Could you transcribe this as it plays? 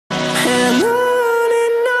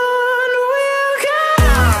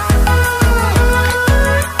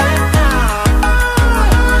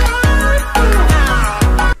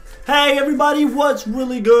Hey everybody, what's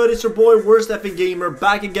really good? It's your boy Worst Effing Gamer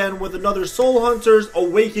back again with another Soul Hunters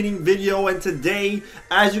Awakening video, and today,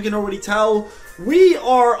 as you can already tell, we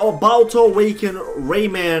are about to awaken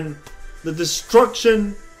Rayman, the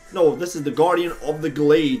destruction. No, this is the Guardian of the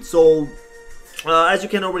Glade. So, as you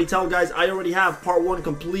can already tell, guys, I already have part 1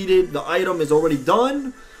 completed. The item is already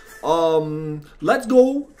done. Let's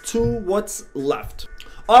go to what's left.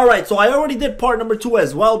 Alright, so I already did part number 2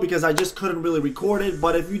 as well because I just couldn't really record it.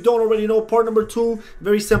 But if you don't already know, part number 2,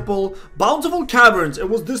 very simple. Bountiful Caverns, it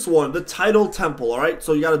was this one, the Tidal Temple, alright?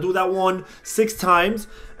 So you gotta do that one 6 times.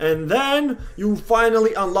 And then you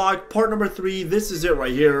finally unlock part number 3. This is it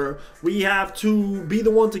right here. We have to be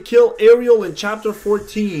the one to kill Ariel in chapter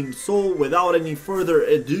 14. So without any further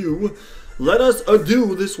ado, let us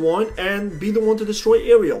do this one and be the one to destroy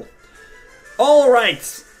Ariel.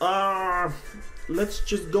 Alright, let's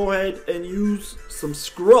just go ahead and use some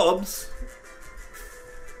scrubs,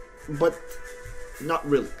 but not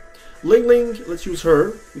really. Ling Ling, let's use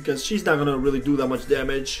her because she's not gonna really do that much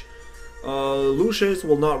damage. Lucius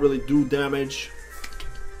will not really do damage.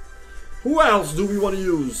 Who else do we want to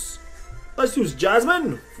use? Let's use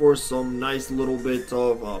Jasmine for some nice little bit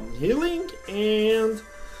of healing, and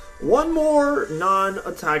one more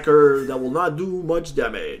non-attacker that will not do much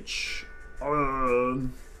damage.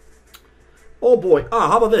 Oh boy,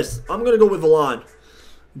 how about this? I'm gonna go with Valan.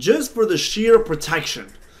 Just for the sheer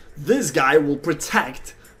protection. This guy will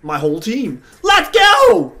protect my whole team. Let's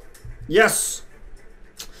go! Yes!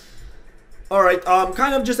 Alright, I'm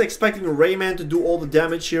kind of just expecting Rayman to do all the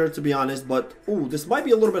damage here, to be honest. But, ooh, this might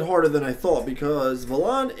be a little bit harder than I thought, because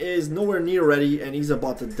Valan is nowhere near ready and he's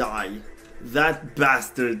about to die. That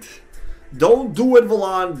bastard. Don't do it,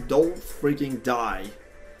 Valan. Don't freaking die.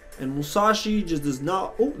 And Musashi just does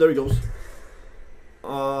not... Oh, there he goes.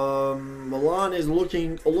 Milan is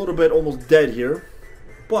looking a little bit almost dead here,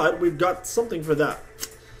 but we've got something for that.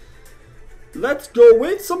 Let's go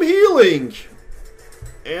with some healing,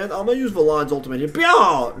 and I'm gonna use Valan's ultimate here.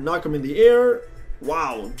 Pia! Knock him in the air.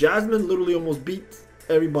 Wow, Jasmine literally almost beat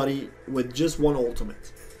everybody with just one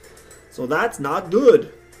ultimate, so that's not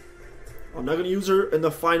good. I'm not gonna use her in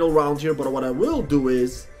the final round here, but what I will do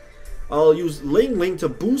is I'll use Ling Ling to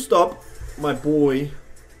boost up my boy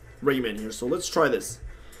Rayman here. So let's try this.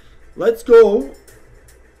 Let's go.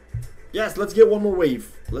 Yes, let's get one more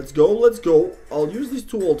wave. Let's go, let's go. I'll use these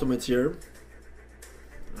 2 ultimates here.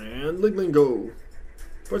 And Ling Ling go.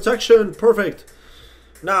 Protection, perfect.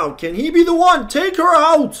 Now, can he be the one? Take her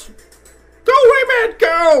out. Go, Rayman,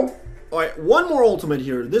 go. Alright, one more ultimate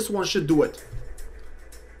here. This one should do it.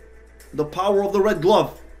 The power of the red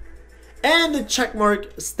glove. And the check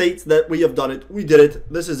mark states that we have done it. We did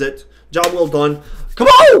it. This is it. Job well done. Come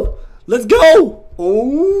on! Let's go!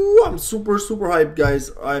 Oh, I'm super hyped,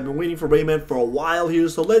 guys. I've been waiting for Rayman for a while here,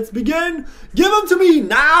 so let's begin. Give him to me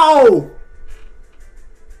now!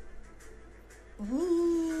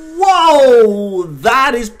 Whoa!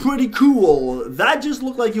 That is pretty cool. That just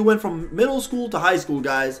looked like he went from middle school to high school,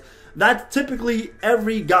 guys. That's typically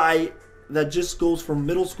every guy that just goes from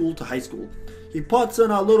middle school to high school. He puts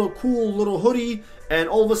on a little cool little hoodie, and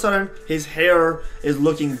all of a sudden his hair is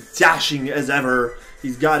looking dashing as ever.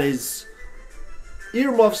 He's got his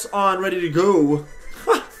earmuffs on, ready to go.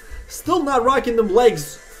 Still not rocking them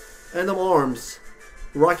legs and them arms.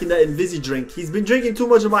 Rocking that Invisi drink. He's been drinking too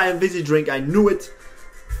much of my Invisi drink. I knew it.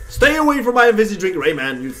 Stay away from my Invisi drink,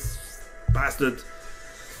 Rayman, you bastard.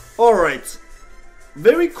 Alright.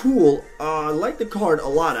 Very cool. I like the card a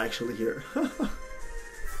lot, actually, here.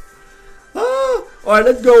 Alright,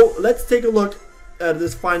 let's go. Let's take a look at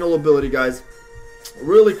this final ability, guys.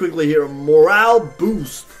 Really quickly here. Morale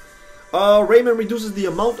boost. Rayman reduces the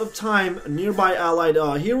amount of time nearby allied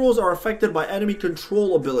heroes are affected by enemy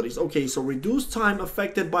control abilities. Okay, so reduce time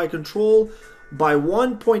affected by control by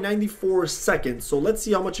 1.94 seconds. So let's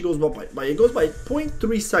see how much it goes by. It goes by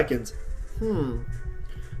 0.3 seconds.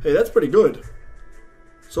 Hey, that's pretty good.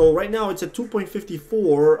 So right now it's at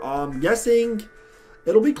 2.54. I'm guessing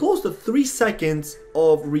it'll be close to 3 seconds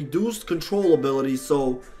of reduced control ability,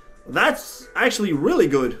 so that's actually really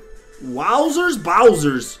good. Wowzers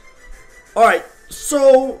Bowsers. Alright,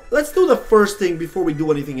 so let's do the first thing before we do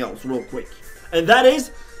anything else real quick. And that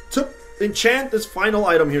is to enchant this final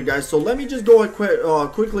item here, guys. So let me just go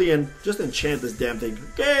quickly and just enchant this damn thing.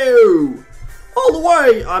 Go! All the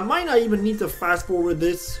way! I might not even need to fast forward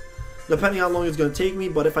this, depending how long it's going to take me.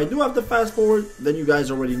 But if I do have to fast forward, then you guys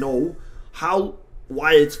already know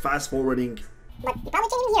why it's fast forwarding. But you probably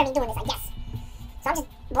can't even hear me doing this, I guess. So I'm just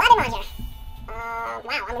blabbing on here. Wow,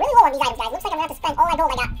 I'm really low on these items, guys. Looks like I'm gonna have to spend all my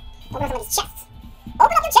gold I got to open up some of these chests.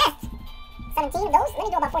 Open up your chest! 17 of those. Let me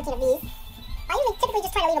do about 14 of these. I usually typically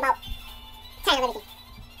just try to leave about 10 of everything.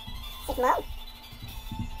 6 more.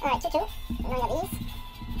 Alright, 2, 2. 9 of these.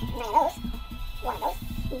 9 of those. 1 of those.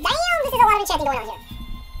 Damn, this is a lot of enchanting going on here.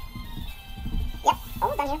 Yep,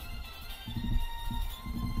 almost done here.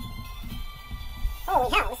 Holy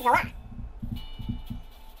hell, this is a lot.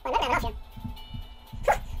 Well, I'm not gonna have enough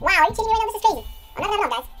here. Wow, are you kidding me right now? This is crazy. I'm not gonna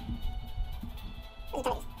have enough, guys. Where's the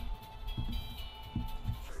 10 of these?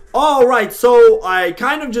 Alright, so I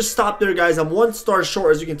kind of just stopped there, guys. I'm 1 star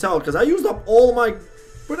short, as you can tell, because I used up all my,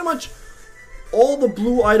 pretty much all the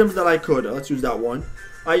blue items that I could. Let's use that one.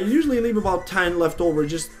 I usually leave about 10 left over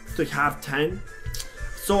just to have 10.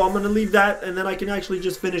 So I'm going to leave that, and then I can actually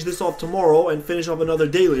just finish this off tomorrow and finish up another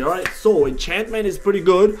daily. Alright, so enchantment is pretty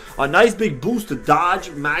good. A nice big boost to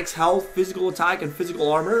dodge, max health, physical attack, and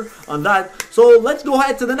physical armor on that. So let's go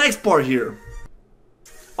ahead to the next part here.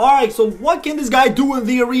 Alright, so what can this guy do in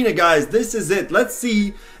the arena, guys? This is it. Let's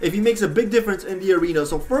see if he makes a big difference in the arena.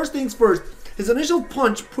 So first things first, his initial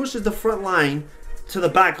punch pushes the front line to the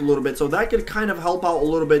back a little bit. So that could kind of help out a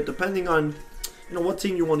little bit depending on, you know, what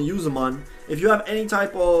team you want to use him on. If you have any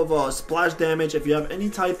type of splash damage, if you have any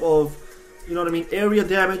type of, you know what I mean, area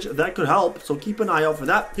damage, that could help. So keep an eye out for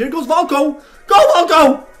that. Here goes Valko. Go,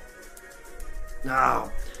 Valko!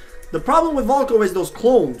 Now, the problem with Valko is those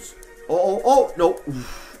clones. Oh, no.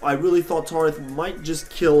 I really thought Tarth might just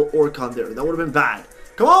kill Orkan there. That would have been bad.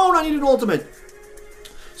 Come on, I need an ultimate.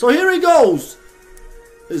 So here he goes.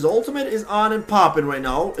 His ultimate is on and popping right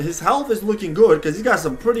now. His health is looking good because he's got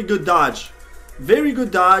some pretty good dodge. Very good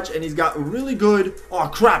dodge, and he's got really good... Oh,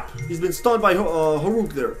 crap. He's been stunned by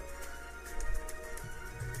Haruk there.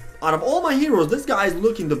 Out of all my heroes, this guy is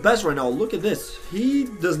looking the best right now. Look at this. He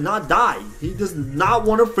does not die. He does not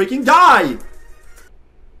want to freaking die.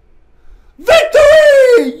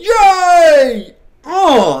 Victory! Yay!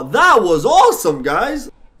 Oh, that was awesome, guys.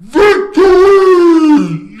 Victory!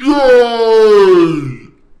 Yay!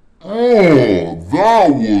 Oh, that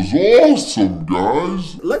was awesome,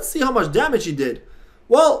 guys. Let's see how much damage he did.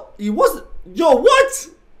 Well, he wasn't... Yo, what?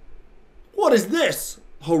 What is this?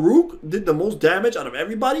 Haruk did the most damage out of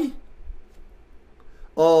everybody?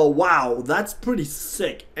 Oh, wow. That's pretty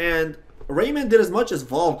sick. And Rayman did as much as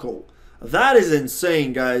Valko. That is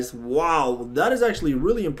insane, guys. Wow, that is actually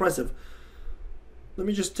really impressive. Let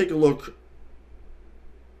me just take a look.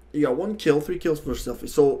 You got 1 kill, 3 kills for Selfie.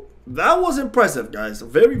 So that was impressive, guys.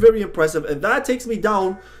 Very, very impressive. And that takes me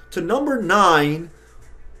down to number 9.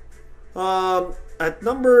 At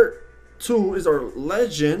number 2 is our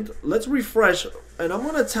legend. Let's refresh. And I'm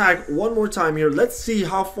going to attack one more time here. Let's see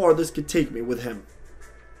how far this could take me with him.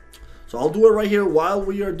 So I'll do it right here while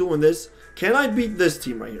we are doing this. Can I beat this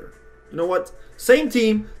team right here? You know what? Same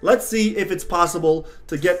team. Let's see if it's possible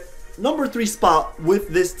to get number 3 spot with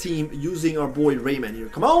this team using our boy Rayman here.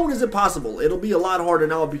 Come on, is it possible? It'll be a lot harder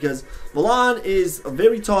now because Milan is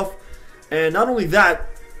very tough. And not only that,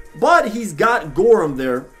 but he's got Gorham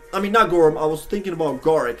there. I mean, not Gorham. I was thinking about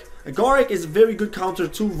Garrick. And Garrick is a very good counter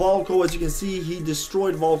to Valko. As you can see, he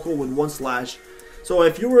destroyed Valko with 1 slash. So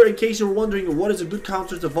if you were, in case you were wondering what is a good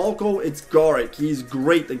counter to Valko, it's Garrick. He's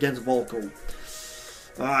great against Valko.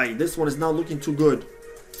 Alright, this one is not looking too good.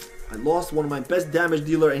 I lost one of my best damage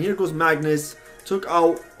dealer, and here goes Magnus. Took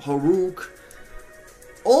out Haruk.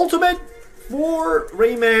 Ultimate for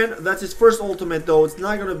Rayman. That's his first ultimate, though. It's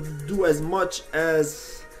not going to do as much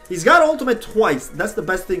as... He's got ultimate twice. That's the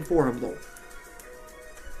best thing for him, though.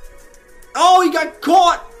 Oh, he got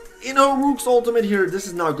caught in Haruk's ultimate here. This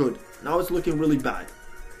is not good. Now it's looking really bad.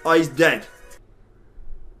 Oh, he's dead.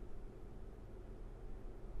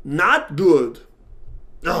 Not good.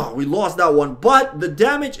 Oh, we lost that one. But the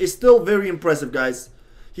damage is still very impressive, guys.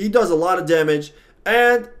 He does a lot of damage.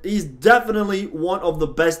 And he's definitely one of the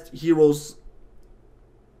best heroes.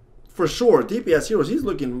 For sure. DPS heroes. He's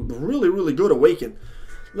looking really, really good. Awaken.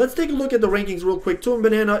 Let's take a look at the rankings real quick. Toon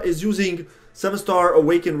Banana is using 7-star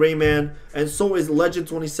Awaken Rayman. And so is Legend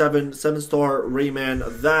 27 7-star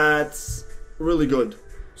Rayman. That's really good.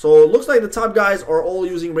 So it looks like the top guys are all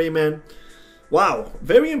using Rayman. Wow.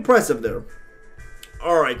 Very impressive there.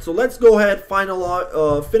 Alright, so let's go ahead,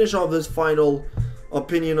 finish off this final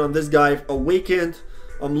opinion on this guy, Awakened.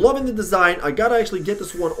 I'm loving the design. I gotta actually get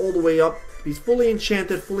this one all the way up. He's fully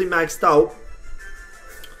enchanted, fully maxed out.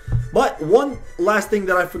 But one last thing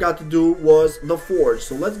that I forgot to do was the Forge.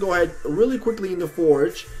 So let's go ahead really quickly in the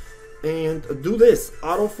Forge and do this.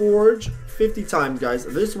 Auto Forge 50 times, guys.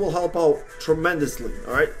 This will help out tremendously,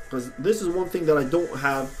 alright? Because this is one thing that I don't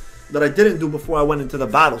have, that I didn't do before I went into the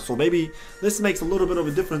battle. So maybe this makes a little bit of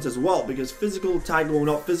a difference as well, because physical attack going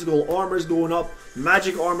up, physical armor is going up,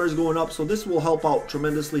 magic armor is going up. So this will help out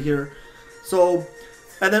tremendously here. So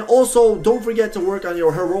And then also, don't forget to work on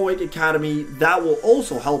your Heroic Academy. That will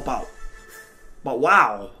also help out. But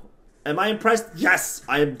wow. Am I impressed? Yes,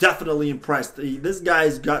 I am definitely impressed. This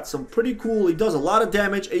guy's got some pretty cool... He does a lot of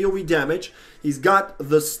damage, AoE damage. He's got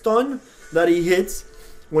the stun that he hits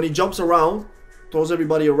when he jumps around. Throws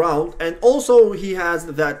everybody around. And also, he has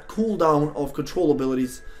that cooldown of control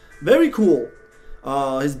abilities. Very cool.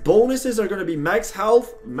 His bonuses are going to be max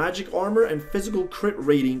health, magic armor, and physical crit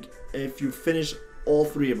rating if you finish all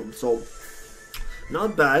 3 of them. So,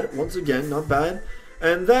 not bad. Once again, not bad.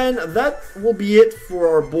 And then that will be it for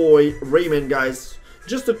our boy Rayman, guys.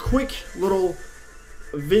 Just a quick little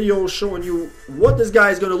video showing you what this guy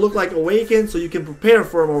is going to look like awakened, so you can prepare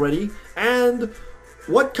for him already, and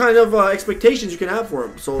what kind of expectations you can have for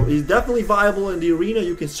him. So he's definitely viable in the arena.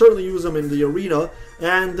 You can certainly use him in the arena,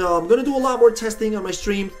 and I'm going to do a lot more testing on my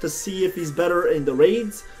stream to see if he's better in the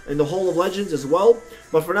raids and the Hall of Legends as well.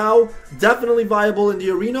 But for now, definitely viable in the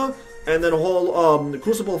arena. And then a whole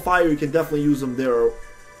Crucible of Fire, you can definitely use them there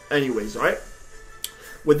anyways, alright?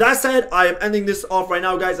 With that said, I am ending this off right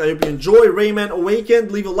now, guys. I hope you enjoy Rayman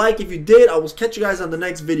Awakened. Leave a like if you did. I will catch you guys on the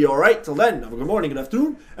next video, alright? Till then, have a good morning, good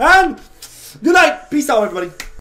afternoon, and good night. Peace out, everybody.